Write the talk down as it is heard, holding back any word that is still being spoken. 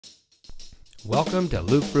Welcome to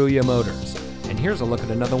Luke Fruia Motors, and here's a look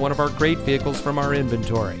at another one of our great vehicles from our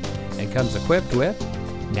inventory, and comes equipped with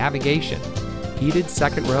navigation, heated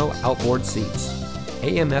second row outboard seats,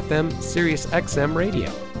 AM/FM Sirius XM radio,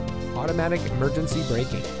 automatic emergency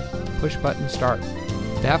braking, push button start,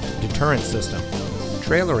 theft deterrent system,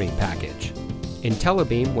 trailering package,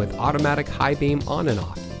 IntelliBeam with automatic high beam on and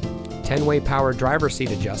off, 10-way power driver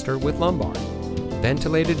seat adjuster with lumbar,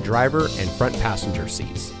 ventilated driver and front passenger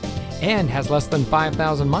seats, and has less than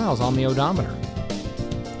 5,000 miles on the odometer.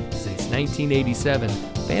 Since 1987,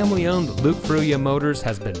 family-owned Luke Fruia Motors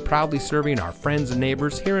has been proudly serving our friends and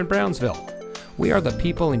neighbors here in Brownsville. We are the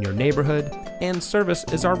people in your neighborhood, and service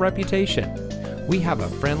is our reputation. We have a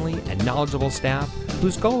friendly and knowledgeable staff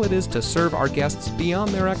whose goal it is to serve our guests beyond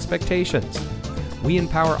their expectations. We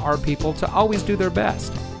empower our people to always do their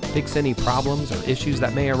best, fix any problems or issues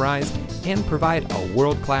that may arise, and provide a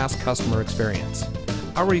world-class customer experience.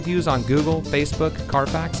 Our reviews on Google, Facebook,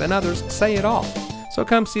 Carfax, and others say it all. So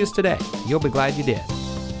come see us today. You'll be glad you did.